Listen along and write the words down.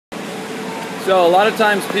So a lot of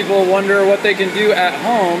times people wonder what they can do at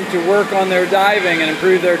home to work on their diving and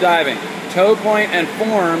improve their diving. Toe point and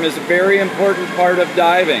form is a very important part of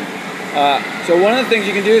diving. So one of the things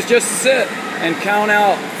you can do is just sit and count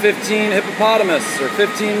out 15 hippopotamus or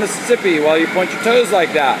 15 Mississippi while you point your toes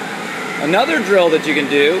like that. Another drill that you can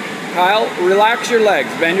do, Kyle, relax your legs,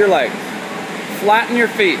 bend your legs. Flatten your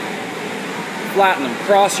feet. Flatten them,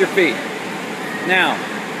 cross your feet. Now,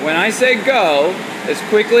 when I say go, as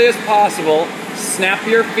quickly as possible, snap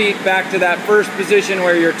your feet back to that first position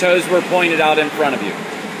where your toes were pointed out in front of you.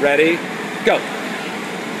 Ready? Go.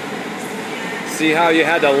 See how you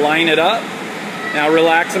had to line it up? Now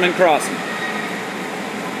relax them and cross them.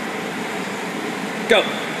 Go.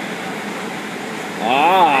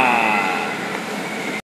 Ah.